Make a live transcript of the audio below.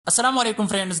Assalamu alaikum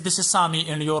friends, this is Sami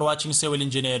and you are watching Civil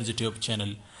Engineers YouTube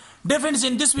channel. Dear friends,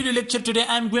 in this video lecture today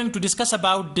I am going to discuss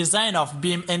about design of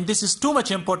beam, and this is too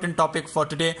much important topic for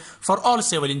today for all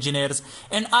civil engineers,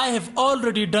 and I have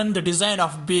already done the design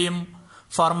of beam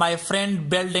for my friend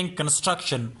building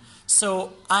construction.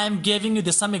 So I am giving you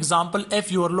some example.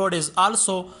 If your load is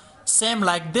also same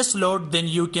like this load, then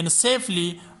you can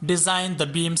safely design the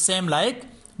beam same like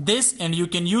this, and you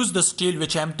can use the steel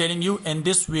which I am telling you in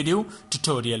this video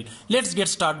tutorial. Let's get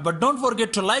started, but don't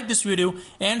forget to like this video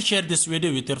and share this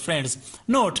video with your friends.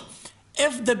 Note,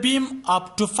 if the beam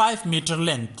up to 5 meter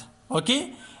length,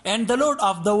 okay, and the load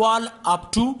of the wall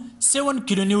up to 7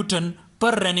 kilonewton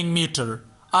per running meter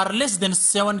are less than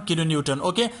 7 kilonewton,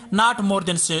 okay, not more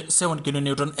than 7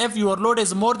 kilonewton. If your load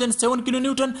is more than 7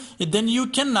 kilonewton, then you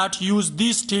cannot use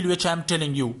this steel which I am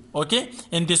telling you, okay,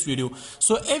 in this video.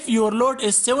 So if your load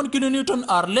is 7 kilonewton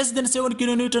or less than 7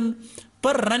 kilonewton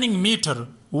per running meter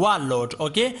wall load,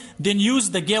 okay, then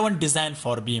use the given design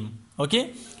for beam,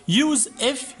 okay. Use,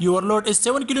 if your load is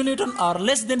 7 kilonewton or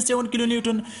less than 7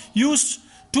 kilonewton, use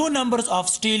 2 numbers of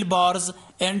steel bars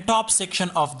and top section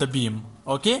of the beam,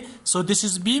 okay. So this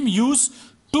is beam. Use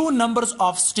 2 numbers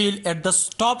of steel at the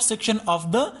top section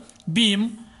of the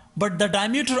beam, but the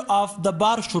diameter of the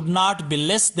bar should not be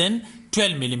less than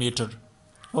 12 millimeter,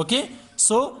 okay.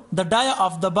 So the dia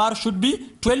of the bar should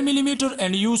be 12 millimeter,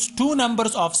 and use 2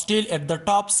 numbers of steel at the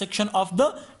top section of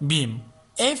the beam.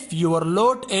 If your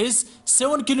load is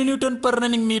 7 kilonewton per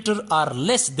running meter or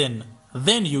less than,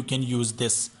 then you can use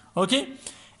this, okay.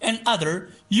 And other,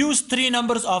 use 3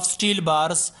 numbers of steel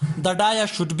bars. The dia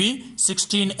should be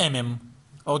 16 mm,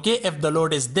 okay, if the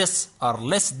load is this or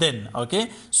less than,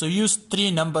 okay. So use 3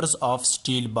 numbers of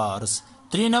steel bars.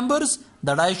 3 numbers,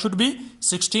 the dia should be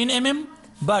 16 mm,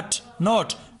 but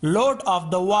note, load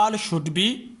of the wall should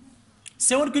be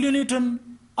 7 kilonewton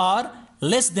or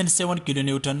less than 7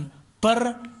 kilonewton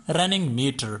per running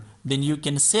meter. Then you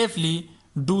can safely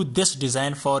do this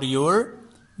design for your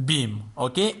beam,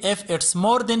 okay. If it's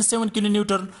more than 7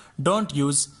 kilonewton, don't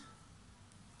use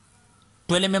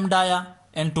 12 mm dia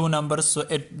and 2 numbers, so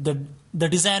the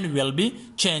design will be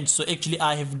changed. So actually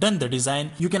I have done the design.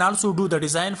 You can also do the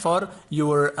design for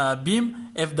your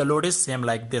beam if the load is same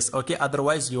like this, okay.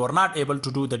 Otherwise you are not able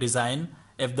to do the design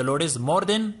if the load is more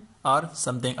than or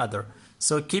something other.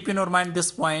 So keep in your mind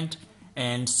this point,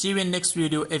 and see you in next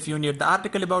video. If you need the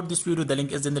article about this video, the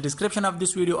link is in the description of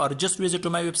this video, or just visit to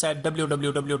my website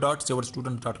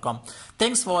www.civilstudent.com.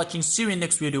 Thanks for watching. See you in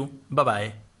next video. Bye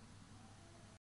bye.